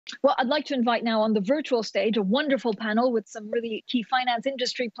Well, I'd like to invite now on the virtual stage a wonderful panel with some really key finance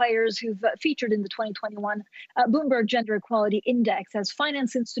industry players who've featured in the 2021 Bloomberg Gender Equality Index as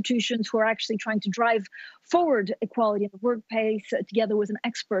finance institutions who are actually trying to drive forward equality in the workplace, together with an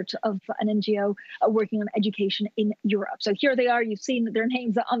expert of an NGO working on education in Europe. So here they are. You've seen their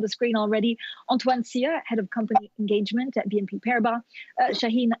names on the screen already. Antoine, Sire, Head of Company Engagement at BNP Paribas.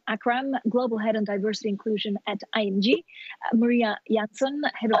 Shaheen Akram, Global Head on Diversity Inclusion at ING. Maria Janson,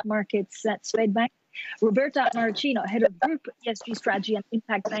 Head of Markets at Swedbank. Roberta Marracino, Head of Group ESG Strategy and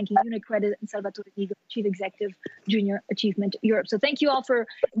Impact Banking, UniCredit, and Salvatore, Nigro, Chief Executive, Junior Achievement Europe. So thank you all for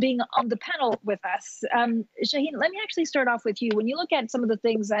being on the panel with us. Shaheen, let me actually start off with you. When you look at some of the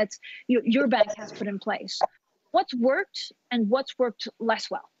things that your bank has put in place, what's worked and what's worked less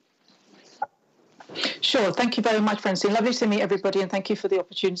well? Sure. Thank you very much, Francine. Lovely to meet everybody, and thank you for the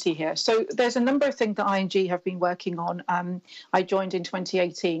opportunity here. So there's a number of things that ING have been working on. I joined in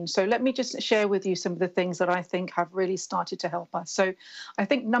 2018. So let me just share with you some of the things that I think have really started to help us. So I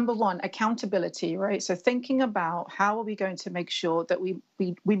think number one, accountability, right? So thinking about how are we going to make sure that we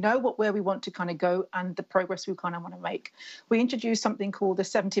know where we want to kind of go and the progress we kind of want to make. We introduced something called the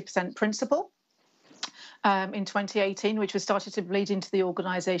 70% principle. In 2018, which was started to bleed into the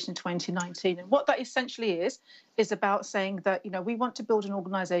organisation in 2019. And what that essentially is about saying that, we want to build an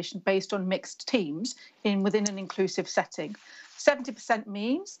organisation based on mixed teams within an inclusive setting. 70%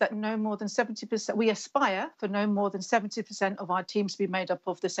 means that no more than 70%, we aspire for no more than 70% of our teams to be made up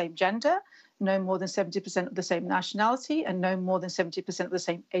of the same gender, no more than 70% of the same nationality, and no more than 70% of the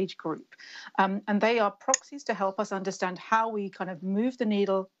same age group. And they are proxies to help us understand how we kind of move the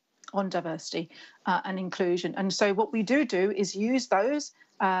needle on diversity and inclusion. And so what we do is use those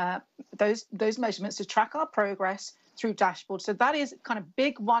measurements to track our progress through dashboards. So that is kind of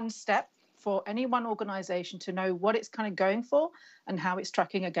big one step for any one organization to know what it's kind of going for and how it's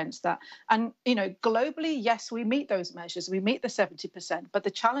tracking against that. And, globally, yes, we meet those measures. We meet the 70%, but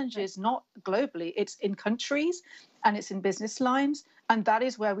the challenge is not globally. It's in countries and it's in business lines. And that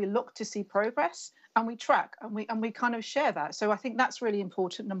is where we look to see progress. And we track and we kind of share that. So I think that's really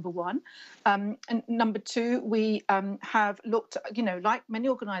important, number one. And number two, we have looked, like many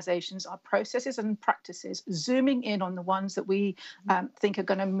organizations, our processes and practices, zooming in on the ones that we think are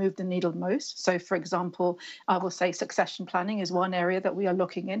going to move the needle most. So, for example, I will say succession planning is one area that we are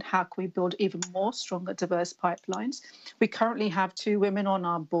looking in. How can we build even more stronger, diverse pipelines? We currently have 2 women on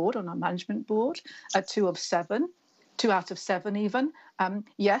our board, on our management board, 2 out of 7 even.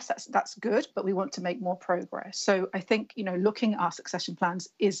 Yes, that's good, but we want to make more progress. So I think, looking at our succession plans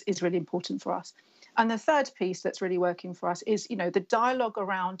is really important for us. And the third piece that's really working for us is, the dialogue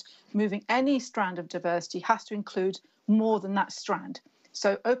around moving any strand of diversity has to include more than that strand.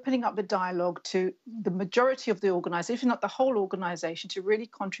 So opening up the dialogue to the majority of the organisation, not the whole organisation, to really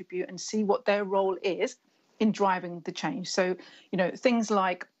contribute and see what their role is in driving the change. So, things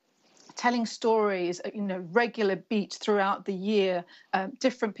like telling stories, regular beats throughout the year,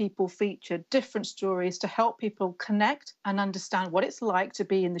 different people featured, different stories to help people connect and understand what it's like to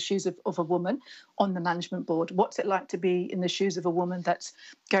be in the shoes of a woman on the management board. What's it like to be in the shoes of a woman that's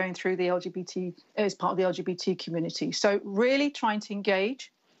going through the LGBT, as part of the LGBT community. So really trying to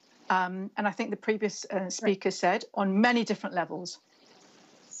engage, and I think the previous speaker said, on many different levels.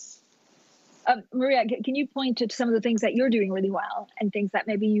 Maria, can you point to some of the things that you're doing really well and things that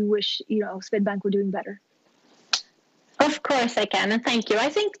maybe you wish, Swedbank were doing better? Of course I can, and thank you. I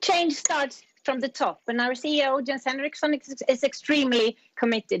think change starts from the top, and our CEO, Janson, is extremely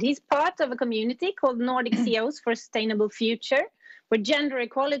committed. He's part of a community called Nordic CEOs for a Sustainable Future, where gender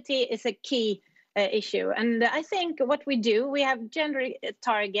equality is a key issue. And I think what we do, we have gender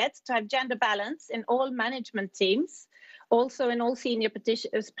targets to have gender balance in all management teams. Also in all senior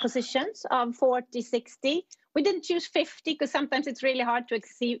positions of 40-60. We didn't choose 50 because sometimes it's really hard to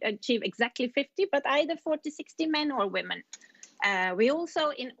achieve exactly 50, but either 40-60 men or women. We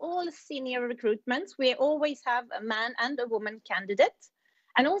also, in all senior recruitments, we always have a man and a woman candidate.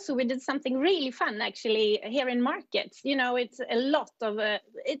 And also we did something really fun actually here in markets. It's a lot of,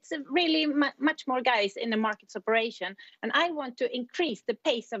 it's really much more guys in the markets operation. And I want to increase the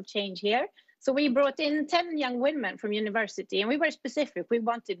pace of change here. So we brought in 10 young women from university, and we were specific. We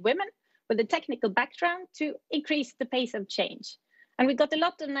wanted women with a technical background to increase the pace of change. And we got a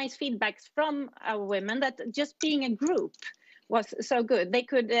lot of nice feedbacks from our women that just being a group was so good. They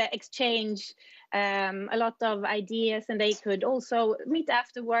could exchange a lot of ideas, and they could also meet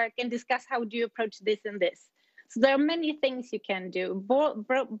after work and discuss how do you approach this and this. So there are many things you can do,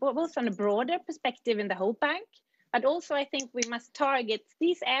 both on a broader perspective in the whole bank, but also I think we must target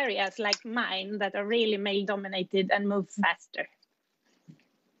these areas like mine that are really male dominated and move faster.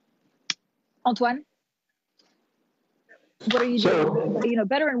 Antoine, what are you doing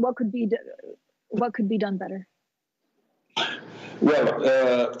better, and what could be done better?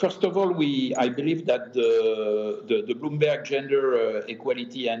 Well, first of all, I believe that the Bloomberg Gender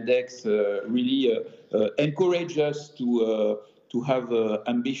Equality Index really encourages us to have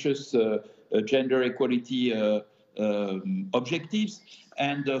ambitious gender equality objectives,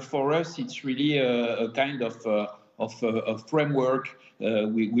 and for us, it's really a kind of a framework.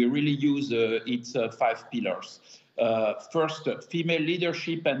 We really use its 5 pillars. First, female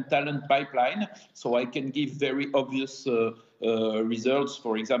leadership and talent pipeline. So I can give very obvious results.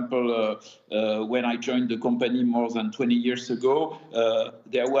 For example, when I joined the company more than 20 years ago,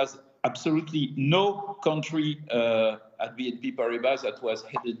 there was absolutely no country at BNP Paribas that was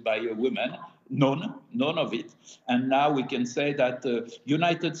headed by a woman. None of it. And now we can say that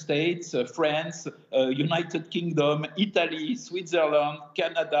United States, France, United Kingdom, Italy, Switzerland,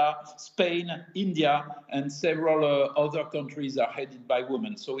 Canada, Spain, India, and several other countries are headed by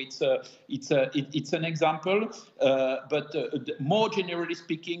women. So it's an example. But more generally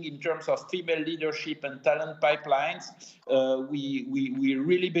speaking, in terms of female leadership and talent pipelines, we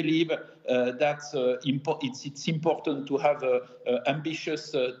really believe that it's important to have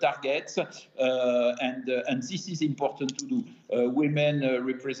ambitious targets. And this is important to do. Women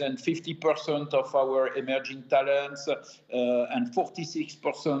represent 50% of our emerging talents and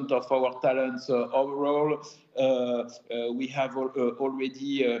 46% of our talents overall. We have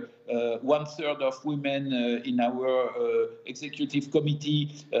already 1/3 of women in our executive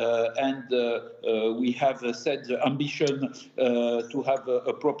committee, and we have set the ambition to have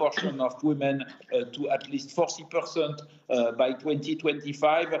a proportion of women to at least 40% by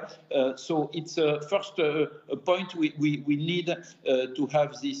 2025. So it's first point we need to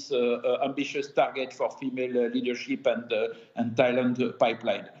have this ambitious target for female leadership and talent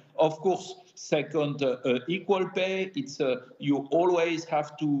pipeline. Of course, second, equal pay. It's you always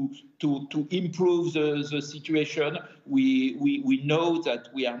have to improve the situation. We know that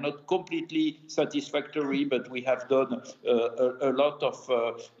we are not completely satisfactory, but we have done a lot of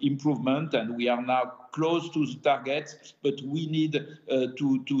improvement, and we are now close to the targets. But we need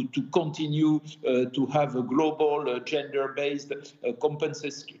to continue to have a global gender-based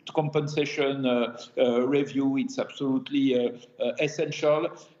compensation review. It's absolutely essential.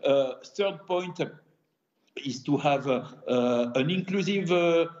 Third point is to have an inclusive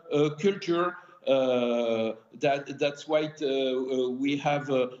culture. That's why we have,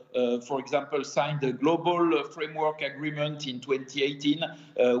 for example, signed a global framework agreement in 2018,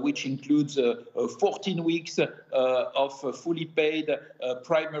 which includes 14 weeks of fully paid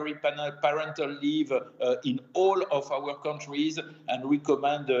primary parental leave in all of our countries, and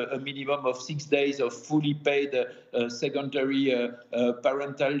recommend a minimum of 6 days of fully paid secondary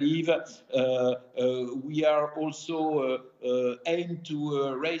parental leave. We are also aim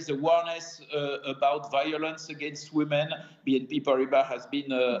to raise awareness about violence against women. BNP Paribas has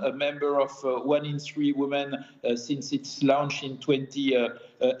been a member of 1 in 3 women since its launch in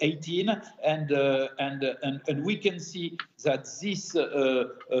 2018, and we can see that this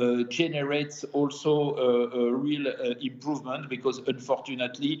generates also a real improvement, because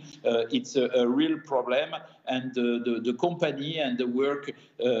unfortunately it's a real problem, and the company and the work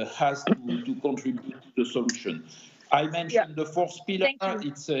has to contribute to the solution. I mentioned the fourth pillar,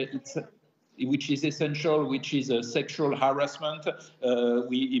 which is essential, which is sexual harassment.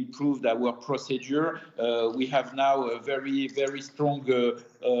 We improved our procedure. We have now a very, very strong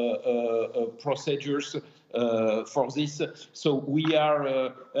procedures for this. So we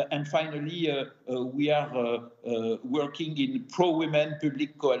are, and finally, we are working in pro-women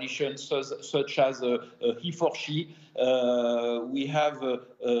public coalitions such as He4She. We have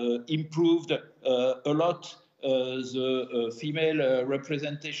improved a lot the female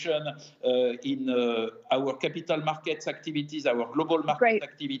representation in our capital markets activities, our global market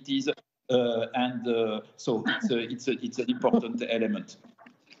activities, and so it's an important element.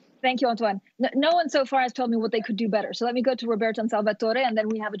 Thank you, Antoine. No one so far has told me what they could do better. So let me go to Roberta and Salvatore, and then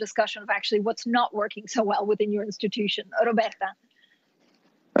we have a discussion of actually what's not working so well within your institution. Roberta.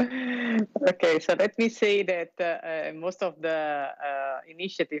 Okay, so let me say that most of the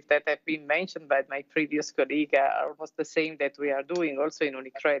initiatives that have been mentioned by my previous colleague are almost the same that we are doing also in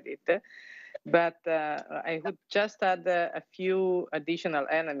UniCredit. But I would just add a few additional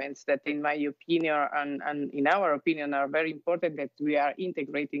elements that, in my opinion, and in our opinion, are very important that we are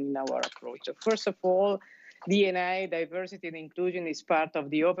integrating in our approach. First of all, D&I, diversity and inclusion, is part of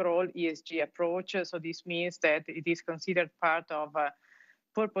the overall ESG approach. So this means that it is considered part of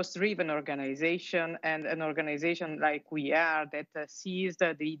purpose-driven organization, and an organization like we are that sees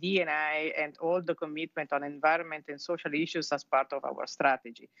the D&I and all the commitment on environment and social issues as part of our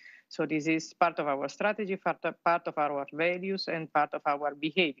strategy. So this is part of our strategy, part of our values, and part of our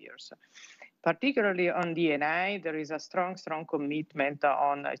behaviors. Particularly on D&I, there is a strong commitment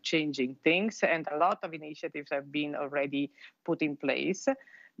on changing things, and a lot of initiatives have been already put in place.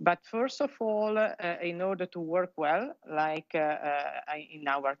 But first of all, in order to work well, like in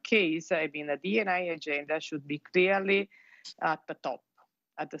our case, I mean, the D&I agenda should be clearly at the top,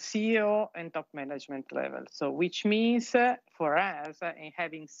 at the CEO and top management level. So which means for us, in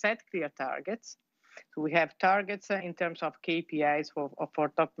having set clear targets, so we have targets in terms of KPIs for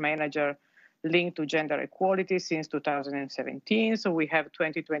top manager linked to gender equality since 2017. So we have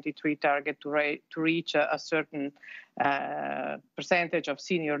 2023 target to reach a certain percentage of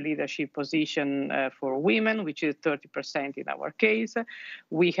senior leadership position for women, which is 30% in our case.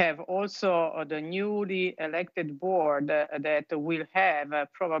 We have also the newly elected board that will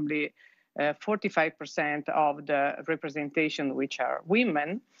have probably 45% of the representation which are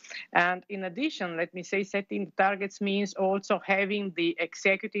women. And in addition, let me say, setting targets means also having the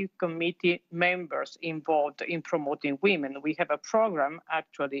executive committee members involved in promoting women. We have a program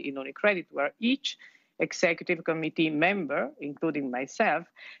actually in UniCredit where each executive committee member, including myself,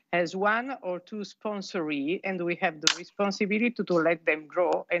 has one or two sponsorees, and we have the responsibility to let them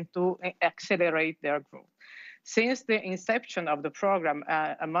grow and to accelerate their growth. Since the inception of the program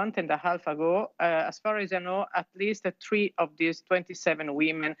a month and a half ago, as far as I know, at least 3 of these 27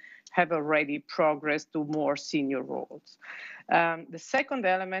 women have already progressed to more senior roles. The second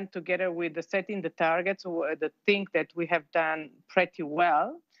element, together with the setting the targets, the thing that we have done pretty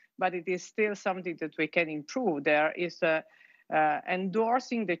well, but it is still something that we can improve, there is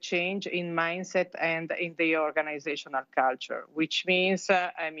endorsing the change in mindset and in the organizational culture, which means,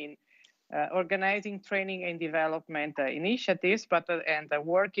 organizing training and development initiatives, but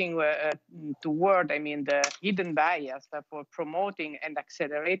working toward, the hidden bias for promoting and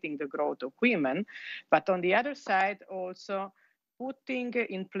accelerating the growth of women. But on the other side, also putting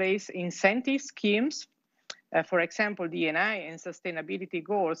in place incentive schemes. For example, D&I and sustainability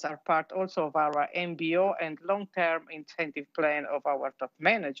goals are part also of our MBO and long-term incentive plan of our top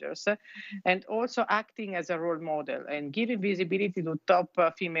managers, and also acting as a role model and giving visibility to top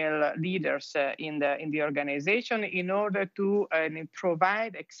female leaders in the organization in order to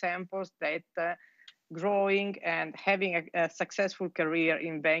provide examples that growing and having a successful career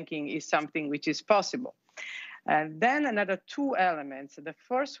in banking is something which is possible. And then another 2 elements. The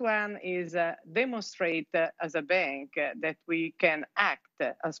first one is demonstrate as a bank that we can act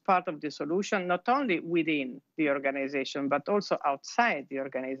as part of the solution, not only within the organization, but also outside the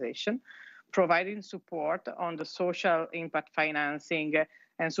organization, providing support on the social impact financing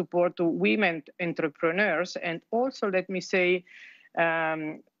and support to women entrepreneurs. And also, let me say,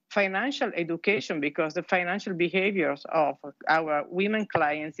 financial education, because the financial behaviors of our women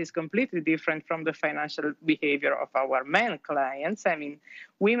clients is completely different from the financial behavior of our men clients.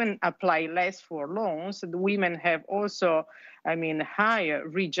 Women apply less for loans. The women have also, higher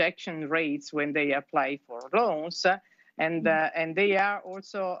rejection rates when they apply for loans. And they are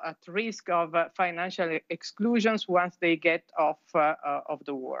also at risk of financial exclusions once they get off of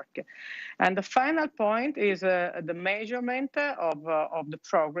the work. And the final point is the measurement of the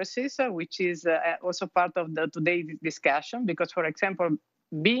progresses, which is also part of today's discussion, because, for example,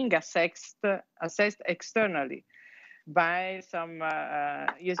 being assessed externally by some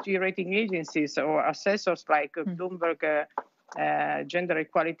ESG rating agencies or assessors like Bloomberg Gender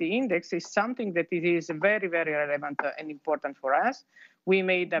Equality Index is something that it is very, very relevant and important for us. We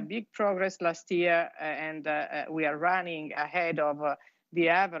made a big progress last year, and we are running ahead of the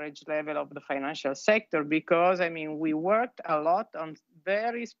average level of the financial sector because, we worked a lot on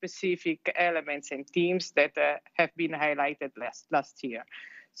very specific elements and themes that have been highlighted last year.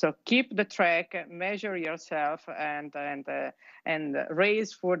 So keep the track, measure yourself, and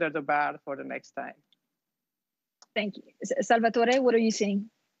raise further the bar for the next time. Thank you. Salvatore, what are you seeing?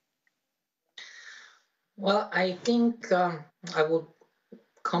 Well, I think I would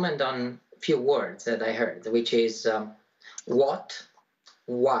comment on a few words that I heard, which is what,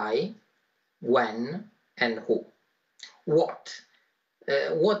 why, when, and who. What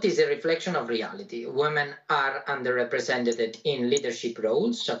is a reflection of reality. Women are underrepresented in leadership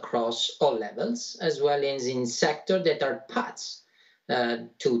roles across all levels, as well as in sectors that are paths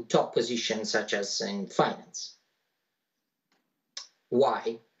to top positions, such as in finance.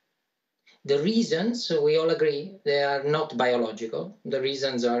 Why? The reasons, we all agree, they are not biological. The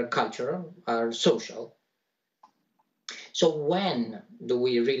reasons are cultural, are social. So when do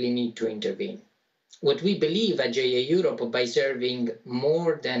we really need to intervene? What we believe at JA Europe, by serving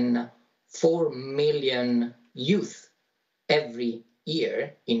more than 4 million youth every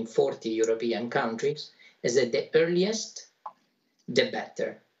year in 40 European countries, is that the earliest, the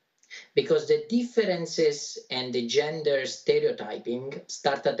better. Because the differences and the gender stereotyping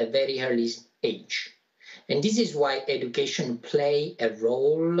start at a very early age. And this is why education plays a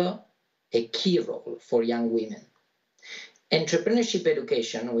role, a key role for young women. Entrepreneurship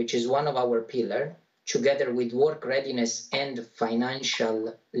education, which is one of our pillars, together with work readiness and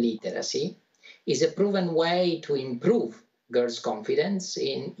financial literacy, is a proven way to improve girls' confidence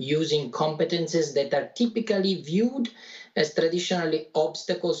in using competences that are typically viewed as traditionally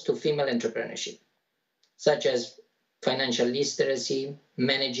obstacles to female entrepreneurship, such as financial literacy,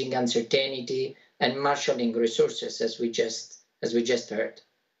 managing uncertainty, and marshalling resources, as we just heard.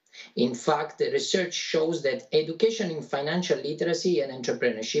 In fact, the research shows that education in financial literacy and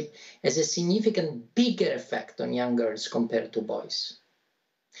entrepreneurship has a significant bigger effect on young girls compared to boys.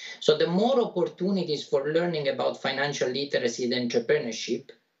 So the more opportunities for learning about financial literacy and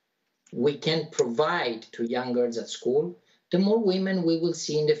entrepreneurship we can provide to young girls at school, the more women we will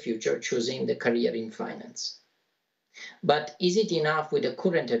see in the future choosing the career in finance. But is it enough with the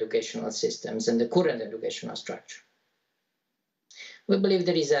current educational systems and the current educational structure? We believe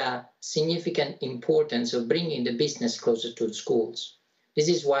there is a significant importance of bringing the business closer to schools. This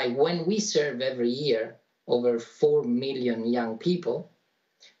is why when we serve every year over 4 million young people,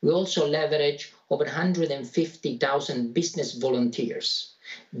 we also leverage over 150,000 business volunteers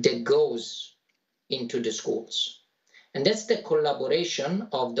that goes into the schools. And that's the collaboration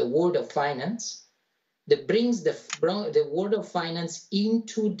of the world of finance that brings the world of finance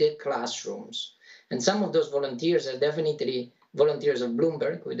into the classrooms. And some of those volunteers are definitely volunteers of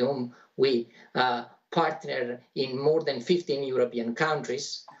Bloomberg, with whom we partner in more than 15 European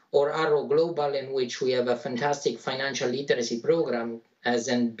countries, or Arrow Global, in which we have a fantastic financial literacy program, as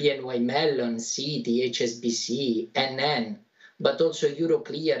in BNY Mellon, Citi, HSBC, NN, but also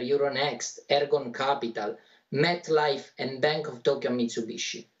Euroclear, Euronext, Ergon Capital, MetLife, and Bank of Tokyo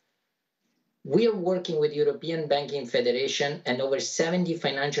Mitsubishi. We are working with European Banking Federation and over 70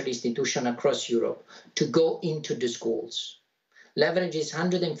 financial institutions across Europe to go into the schools. Leverages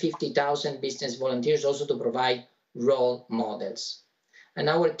 150,000 business volunteers also to provide role models. And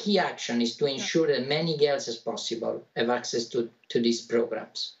our key action is to ensure that many girls as possible have access to these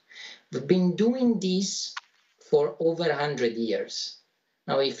programs. We've been doing this for over 100 years.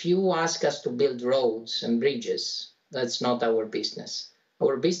 Now, if you ask us to build roads and bridges, that's not our business.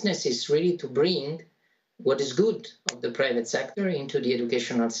 Our business is really to bring what is good of the private sector into the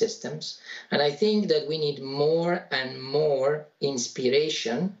educational systems. And I think that we need more and more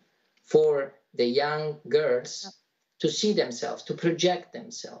inspiration for the young girls to see themselves, to project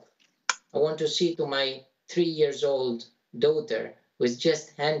themselves. I want to see to my 3-year-old daughter who is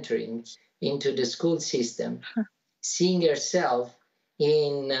just entering into the school system, seeing herself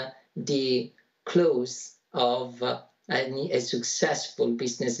in the clothes of a successful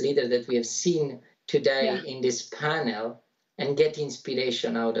business leader that we have seen today in this panel, and get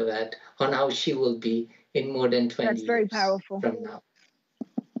inspiration out of that on how she will be in more than 20 That's very years powerful. From now.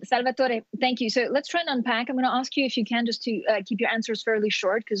 Salvatore, thank you. So let's try and unpack. I'm going to ask you if you can just to keep your answers fairly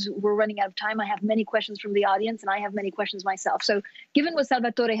short, because we're running out of time. I have many questions from the audience, and I have many questions myself. So given what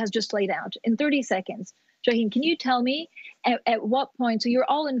Salvatore has just laid out, in 30 seconds, Shaheen, can you tell me at what point, so you're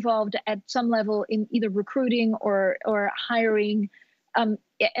all involved at some level in either recruiting or hiring,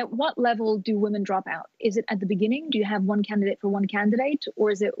 at what level do women drop out? Is it at the beginning? Do you have one candidate for one candidate? Or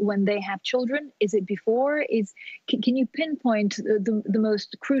is it when they have children? Is it before? Can you pinpoint the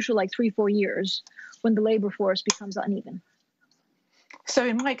most crucial, like 3-4 years, when the labor force becomes uneven? So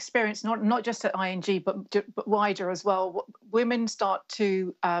in my experience, not just at ING, but wider as well, women start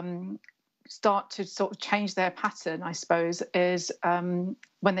to sort of change their pattern, I suppose, is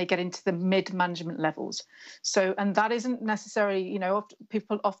when they get into the mid-management levels. So, and that isn't necessarily,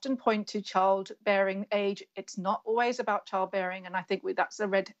 people often point to childbearing age. It's not always about childbearing, and I think that's a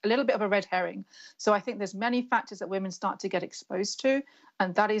little bit of a red herring. So I think there's many factors that women start to get exposed to,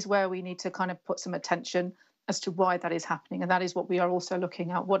 and that is where we need to kind of put some attention as to why that is happening, and that is what we are also looking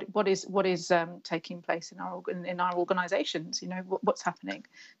at. What is taking place in our organisations? What's happening.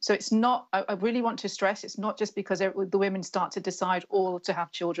 So it's not. I really want to stress, it's not just because the women start to decide all to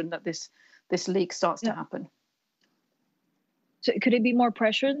have children that this leak starts to happen. So could it be more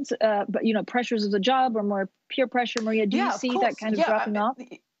pressures, but pressures of the job, or more peer pressure? Maria, do you see that kind of dropping off?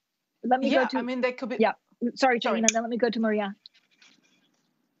 Let me go to. I mean, they could be. Yeah. Sorry, Shaheen, and then let me go to Maria.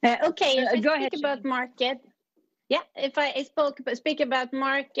 Okay, go ahead. About market. Yeah, if I speak about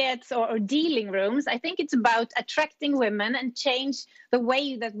markets or dealing rooms, I think it's about attracting women and change the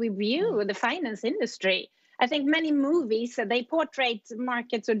way that we view the finance industry. I think many movies, they portray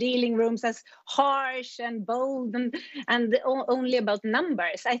markets or dealing rooms as harsh and bold and only about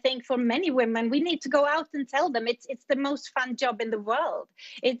numbers. I think for many women, we need to go out and tell them it's the most fun job in the world.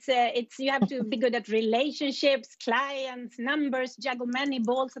 It's you have to be good at relationships, clients, numbers, juggle many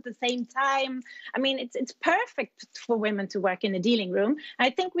balls at the same time. I mean, it's perfect for women to work in a dealing room. I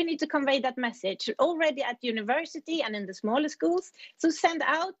think we need to convey that message already at university and in the smaller schools. So send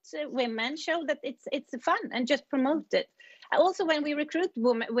out women, show that it's fun, and just promote it. Also, when we recruit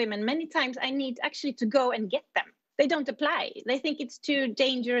women, many times I need actually to go and get them. They don't apply. They think it's too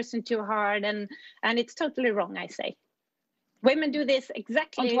dangerous and too hard, and it's totally wrong, I say. Women do this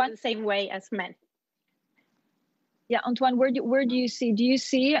exactly Antoine? the same way as men. Yeah, Antoine, where do you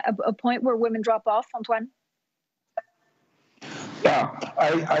see a point where women drop off, Antoine? Yeah,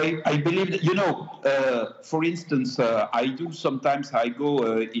 I believe that, for instance, I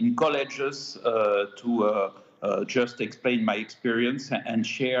go in colleges to just explain my experience and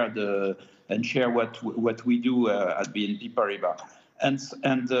share what we do at BNP Paribas. And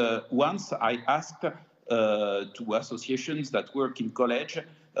once I asked to associations that work in college,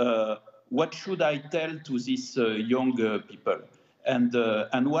 what should I tell to these young people?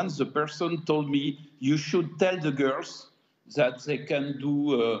 And once the person told me, you should tell the girls that they can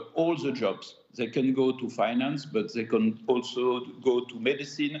do all the jobs. They can go to finance, but they can also go to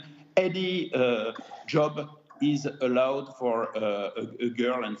medicine. Any job is allowed for a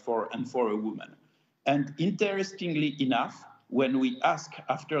girl and for a woman. And interestingly enough, when we ask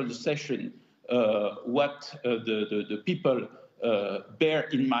after the session what the people bear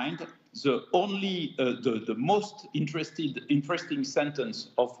in mind, the most interesting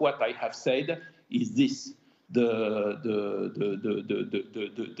sentence of what I have said is this: the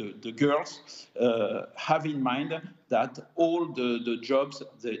girls have in mind that all the jobs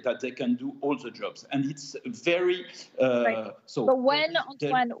that they can do all the jobs, and it's very right. so. But when,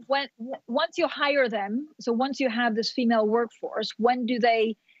 Antoine, once you hire them, so once you have this female workforce, when do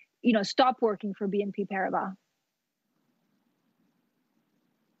they, stop working for BNP Paribas?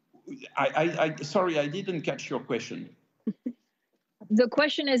 Sorry, I didn't catch your question. The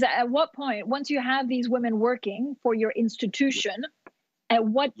question is, at what point, once you have these women working for your institution, at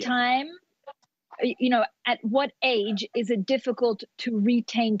what time, at what age is it difficult to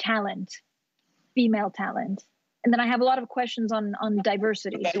retain talent, female talent? And then I have a lot of questions on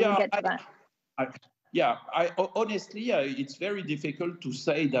diversity, so we'll get to that. Honestly, it's very difficult to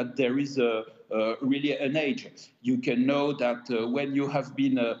say that there is really an age. You can know that when you have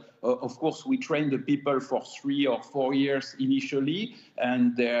been, of course, we train the people for 3 or 4 years initially,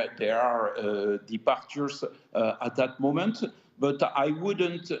 and there are departures at that moment. But I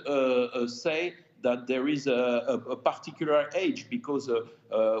wouldn't say that there is a particular age, because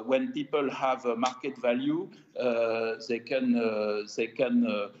when people have a market value, they can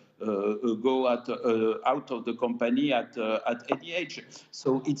go out of the company at any age.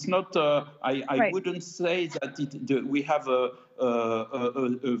 So it's not. I right. wouldn't say that we have a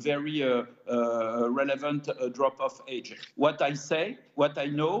very relevant drop-off age. What I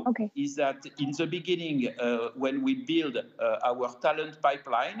know is that in the beginning, when we build our talent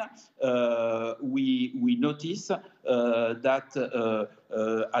pipeline, we notice that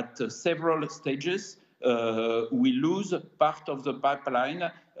at several stages we lose part of the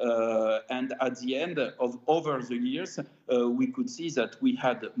pipeline. And at the end of over the years, we could see that we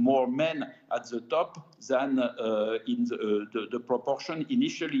had more men at the top than in the proportion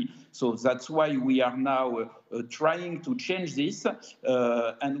initially. So that's why we are now trying to change this,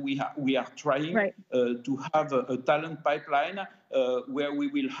 and we are trying to have a talent pipeline where we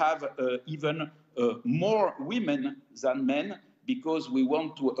will have even more women than men, because we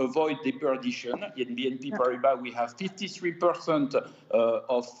want to avoid deperdition. In BNP Paribas, we have 53%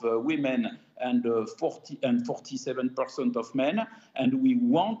 of women and 47% of men, and we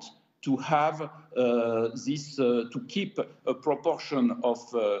want to have this to keep a proportion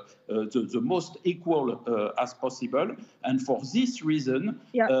of the most equal as possible. And for this reason,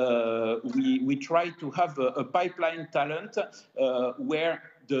 we try to have a pipeline talent where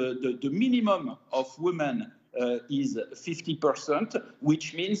the minimum of women is 50%,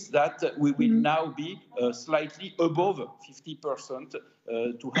 which means that we will now be slightly above 50%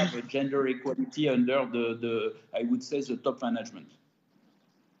 to have a gender equality under I would say, the top management.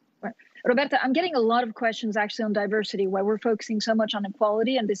 Right. Roberta, I'm getting a lot of questions actually on diversity, where we're focusing so much on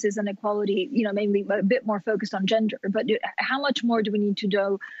equality, and this is an equality, mainly a bit more focused on gender. But how much more do we need to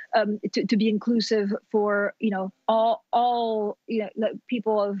do to be inclusive for all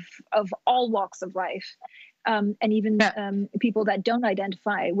people of all walks of life, and even people that don't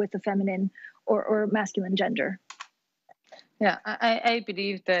identify with the feminine or masculine gender? Yeah, I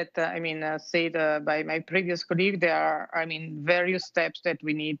believe that, said by my previous colleague, there are, various steps that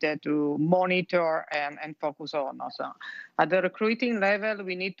we need to monitor and focus on also. At the recruiting level,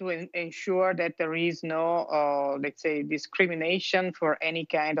 we need to ensure that there is no, let's say, discrimination for any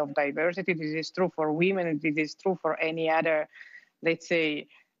kind of diversity. This is true for women, and this is true for any other, let's say,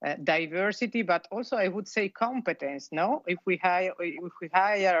 diversity, but also I would say competence, no? If we hire,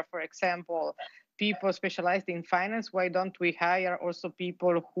 for example, people specialized in finance, why don't we hire also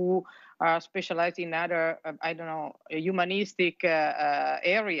people who are specialized in other, humanistic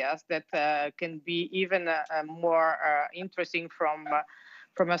areas that can be even more interesting from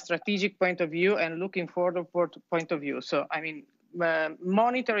a strategic point of view and looking forward point of view. So,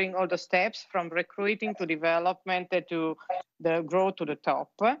 monitoring all the steps from recruiting to development to the growth to the top.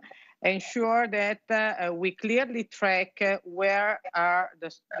 Ensure that we clearly track where are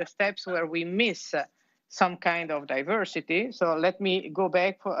the steps where we miss some kind of diversity. So let me go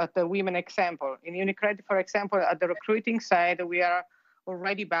back at the women example. In UniCredit, for example, at the recruiting side, we are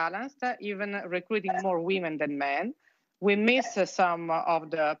already balanced, even recruiting more women than men. We miss some of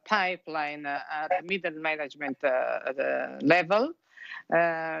the pipeline at the middle management level.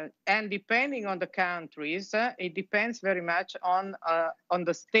 And depending on the countries, it depends very much on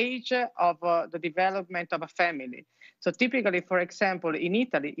the stage of the development of a family. So typically, for example, in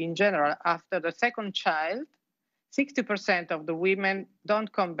Italy, in general, after the second child, 60% of the women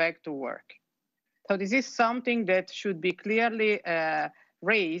don't come back to work. So this is something that should be clearly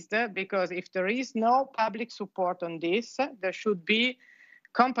raised, because if there is no public support on this, there should be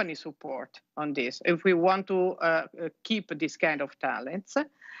company support on this if we want to keep this kind of talents.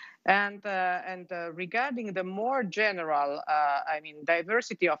 And regarding the more general,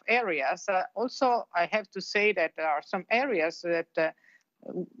 diversity of areas, also I have to say that there are some areas that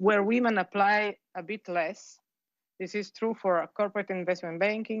where women apply a bit less. This is true for corporate investment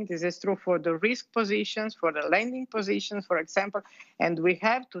banking. This is true for the risk positions, for the lending positions, for example. And we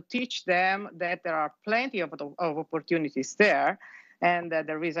have to teach them that there are plenty of opportunities there, and that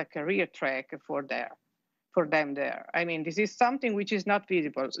there is a career track for them there. This is something which is not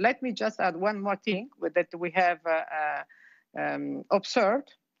visible. Let me just add one more thing that we have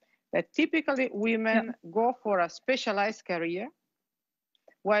observed, that typically women go for a specialized career,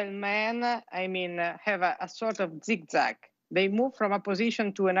 while men, have a sort of zigzag. They move from a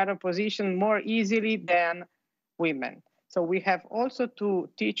position to another position more easily than women. So we have also to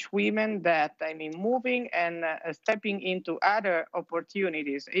teach women that, moving and stepping into other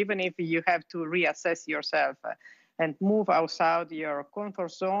opportunities, even if you have to reassess yourself and move outside your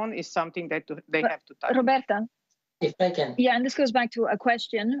comfort zone, is something that they have to touch. Roberta, if I can. Yeah, and this goes back to a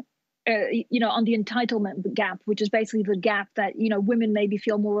question, on the entitlement gap, which is basically the gap that, women maybe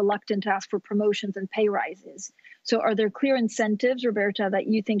feel more reluctant to ask for promotions and pay rises. So are there clear incentives, Roberta, that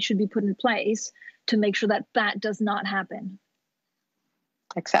you think should be put in place to make sure that that does not happen?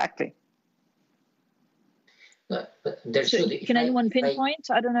 Exactly. But there should, can anyone pinpoint?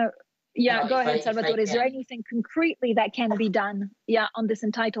 I don't know. Yeah, go ahead, Salvatore. Is there anything concretely that can be done, on this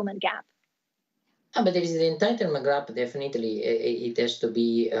entitlement gap? But there is the entitlement gap, definitely. It has to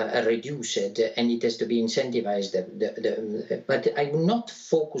be reduced and it has to be incentivized. But I will not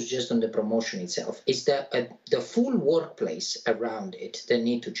focus just on the promotion itself. It's the full workplace around it that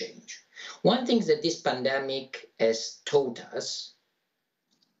need to change. One thing that this pandemic has taught us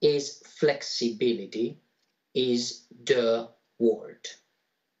is flexibility is the word.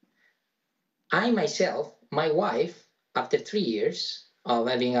 I myself, my wife, after 3 years of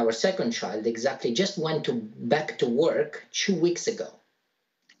having our second child, exactly just went back to work 2 weeks ago.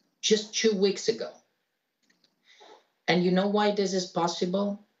 Just 2 weeks ago. And you know why this is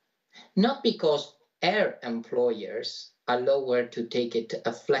possible? Not because her employers allow her to take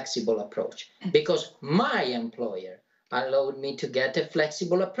a flexible approach, because my employer allowed me to get a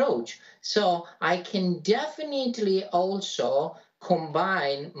flexible approach. So I can definitely also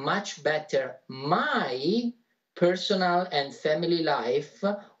combine much better my personal and family life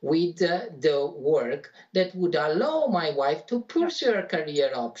with the work that would allow my wife to pursue her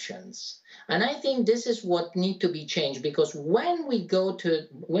career options. And I think this is what needs to be changed, because when we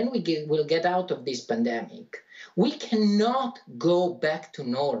will get out of this pandemic, we cannot go back to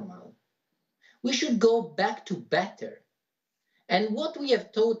normal. We should go back to better. And what we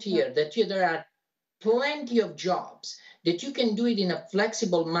have taught here, that there are plenty of jobs that you can do it in a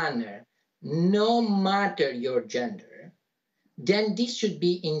flexible manner, no matter your gender, then this should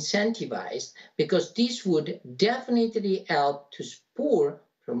be incentivized, because this would definitely help to spur,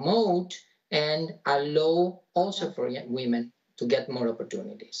 promote, and allow also for women to get more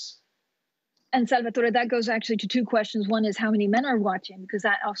opportunities. And Salvatore, that goes actually to two questions. One is how many men are watching, because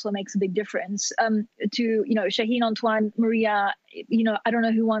that also makes a big difference. To, Shaheen, Antoine, Maria, I don't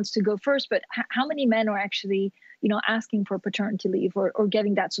know who wants to go first, but how many men are actually, asking for paternity leave or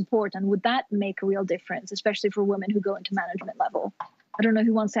getting that support? And would that make a real difference, especially for women who go into management level? I don't know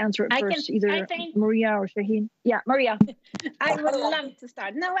who wants to answer it first, either Maria or Shaheen. Yeah, Maria. I would love to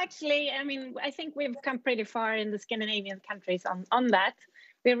start. No, actually, I think we've come pretty far in the Scandinavian countries on that.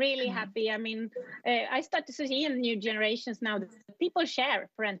 We're really happy. I start to see in new generations now that people share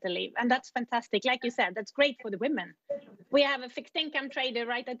parental leave, and that's fantastic. Like you said, that's great for the women. We have a fixed income trader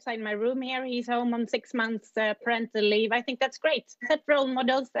right outside my room here. He's home on 6 months parental leave. I think that's great. Set role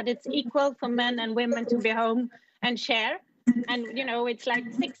models that it's equal for men and women to be home and share. And, it's like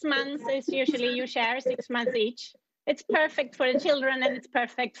 6 months is usually you share 6 months each. It's perfect for the children, and it's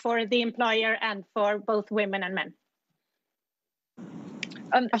perfect for the employer and for both women and men.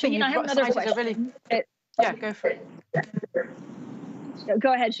 Shaheen, I have another question. Yeah, go for it.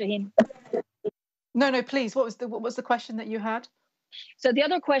 Go ahead, Shaheen. No, please. What was the question that you had? So the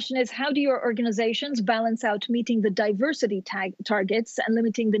other question is, how do your organizations balance out meeting the diversity targets and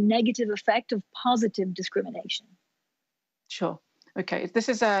limiting the negative effect of positive discrimination? Sure. Okay, this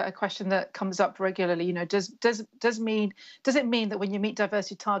is a question that comes up regularly. Does it mean that when you meet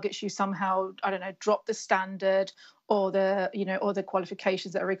diversity targets, you somehow, I don't know, drop the standard or the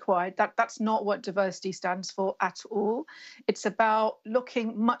qualifications that are required? That's not what diversity stands for at all. It's about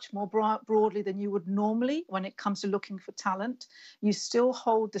looking much more broadly than you would normally when it comes to looking for talent. You still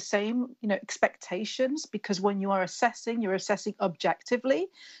hold the same, expectations, because when you are assessing, you're assessing objectively.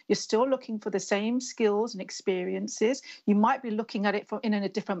 You're still looking for the same skills and experiences. You might be looking at it in a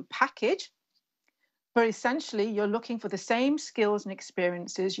different package, but essentially you're looking for the same skills and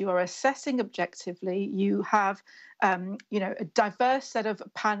experiences. You are assessing objectively. You have a diverse set of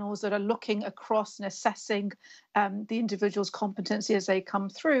panels that are looking across and assessing the individual's competency as they come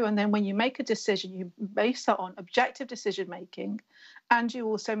through. And then when you make a decision, you base that on objective decision making, and you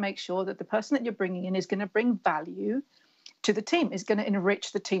also make sure that the person that you're bringing in is going to bring value to the team, is going to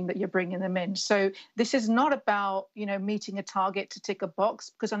enrich the team that you're bringing them in. So this is not about, meeting a target to tick a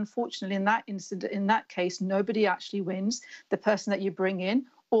box, because unfortunately in that case, nobody actually wins, the person that you bring in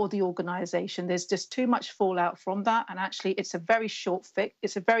or the organization. There's just too much fallout from that. And actually it's a very short fix.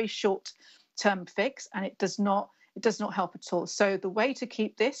 It's a very short term fix, and it does not help at all. So the way to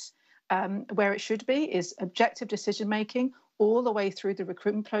keep this where it should be is objective decision making all the way through the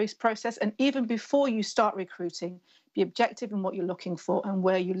recruitment process. And even before you start recruiting, be objective in what you're looking for and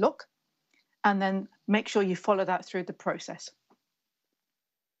where you look, and then make sure you follow that through the process.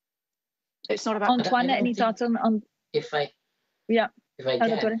 It's not about... Antoine, any thoughts on... If I can.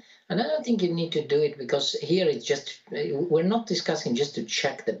 And I don't think you need to do it, because here it's just, we're not discussing just to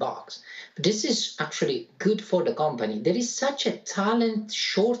check the box. But this is actually good for the company. There is such a talent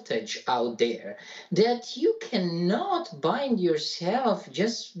shortage out there that you cannot bind yourself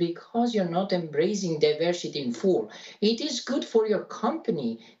just because you're not embracing diversity in full. It is good for your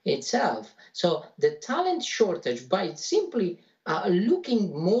company itself. So the talent shortage, by simply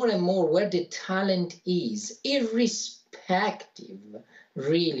looking more and more where the talent is, irrespective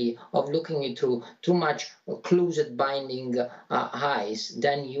really of looking it through too much closet binding eyes,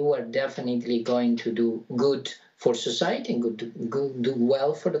 then you are definitely going to do good for society and do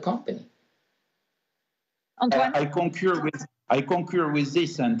well for the company. Antoine? I concur with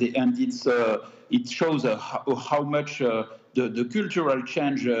this, and it shows how much the cultural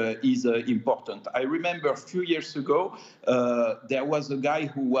change is important. I remember a few years ago, there was a guy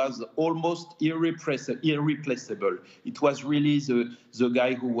who was almost irreplaceable. It was really the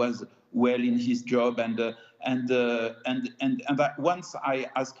guy who was well in his job, and once I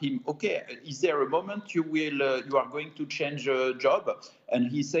asked him, okay, is there a moment you are going to change a job?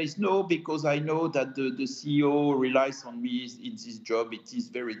 And he says, no, because I know that the CEO relies on me in this job. It is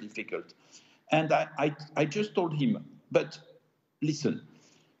very difficult. And I just told him, but listen,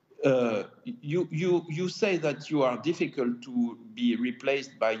 you say that you are difficult to be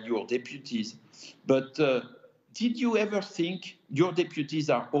replaced by your deputies, but did you ever think your deputies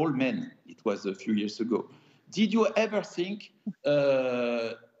are all men? It was a few years ago. Did you ever think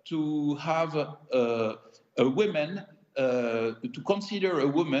to have a woman to consider a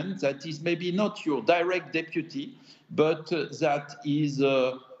woman that is maybe not your direct deputy, but that is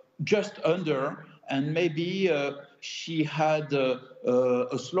just under, and maybe she had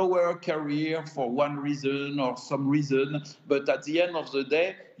a slower career for one reason or some reason, but at the end of the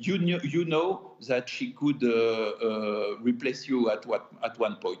day, you know that she could replace you at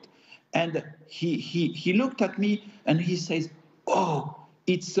one point. And he looked at me and he says, "Oh,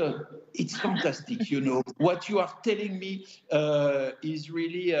 it's fantastic. You know, what you are telling me is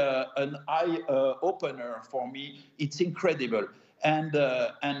really an eye opener for me. It's incredible." And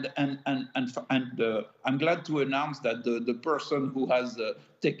I'm glad to announce that the person who has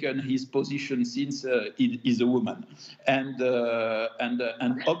taken his position since is a woman, and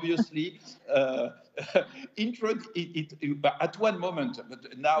obviously at one moment,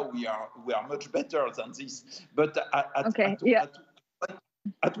 but now we are much better than this. But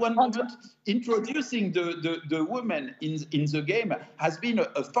at one moment, introducing the women in the game has been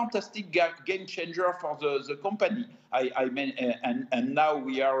a fantastic game changer for the company. I mean, and now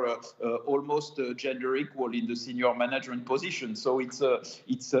we are almost gender equal in the senior management position. So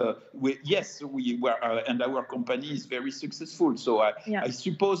yes, we were, and our company is very successful. So I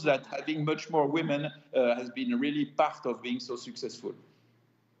suppose that having much more women has been really part of being so successful.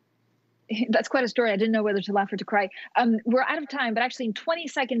 That's quite a story. I didn't know whether to laugh or to cry. We're out of time, but actually in 20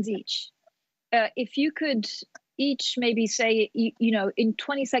 seconds each, if you could each maybe say, in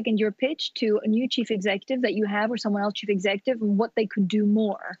 20 seconds, your pitch to a new chief executive that you have or someone else chief executive and what they could do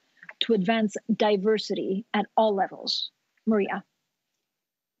more to advance diversity at all levels. Maria.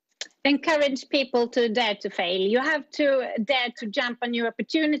 Encourage people to dare to fail. You have to dare to jump on new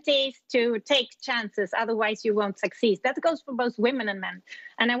opportunities, to take chances, otherwise you won't succeed. That goes for both women and men.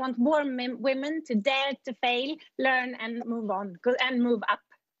 And I want more women to dare to fail, learn and move on, and move up.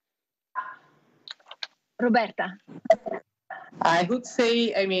 Roberta. I would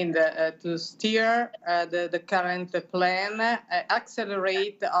say, to steer the current plan,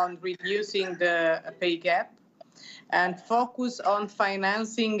 accelerate on reducing the pay gap, and focus on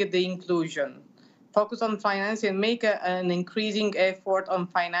financing the inclusion. Focus on financing, make an increasing effort on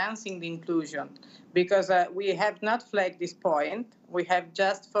financing the inclusion, because we have not flagged this point. We have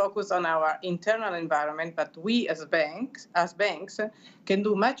just focused on our internal environment, but we as banks can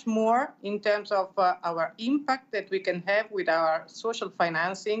do much more in terms of our impact that we can have with our social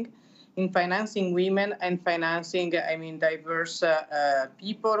financing, in financing women and financing, diverse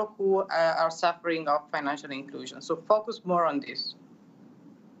people who are suffering of financial inclusion. So focus more on this.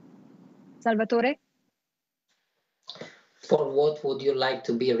 Salvatore? For what would you like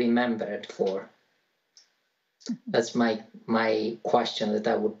to be remembered for? That's my question that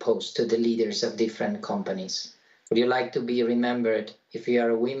I would pose to the leaders of different companies. Would you like to be remembered, if you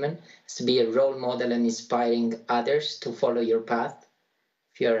are a woman, as to be a role model and inspiring others to follow your path?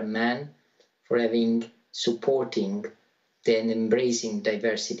 If you are a man, for supporting and embracing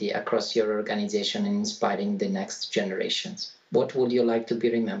diversity across your organization and inspiring the next generations? What would you like to be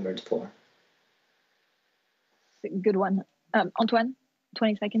remembered for? Good one. Antoine,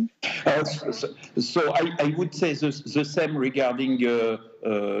 20 seconds. So I would say the same regarding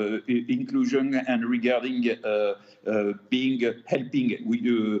inclusion and regarding helping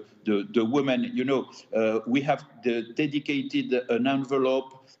the women. We have dedicated an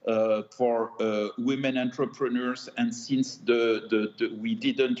envelope for women entrepreneurs, and since we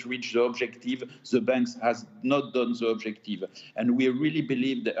didn't reach the objective, the banks has not done the objective. And I really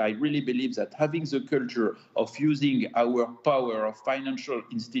believe that having the culture of using our power of financial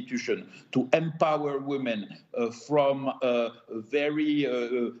institution to empower women from very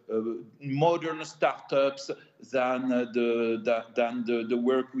modern startups than the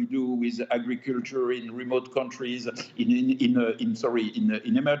work we do with agriculture in remote countries,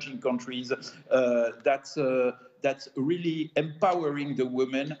 in emerging countries. That's really empowering the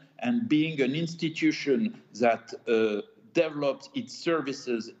women, and being an institution that developed its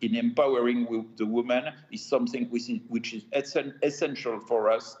services in empowering the women is something which is essential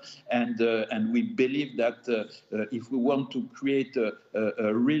for us, and we believe that if we want to create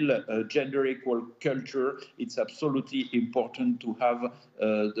a real gender equal culture, it's absolutely important to have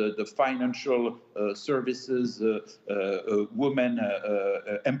the financial services women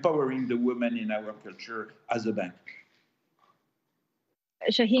empowering the women in our culture as a bank.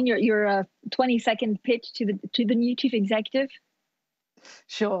 Shaheen, your 20-second pitch to the new chief executive.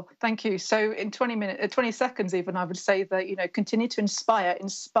 Sure, thank you. So in 20 seconds even, I would say that, continue to inspire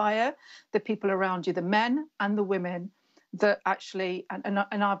the people around you, the men and the women that actually, and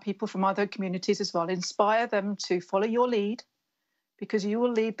our people from other communities as well, inspire them to follow your lead, because you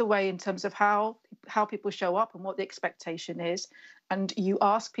will lead the way in terms of how people show up and what the expectation is. And you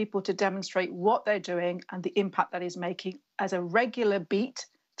ask people to demonstrate what they're doing and the impact that is making as a regular beat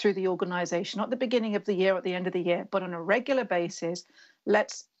through the organization, not the beginning of the year or at the end of the year, but on a regular basis.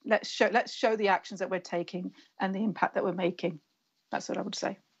 Let's show the actions that we're taking and the impact that we're making. That's what I would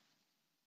say.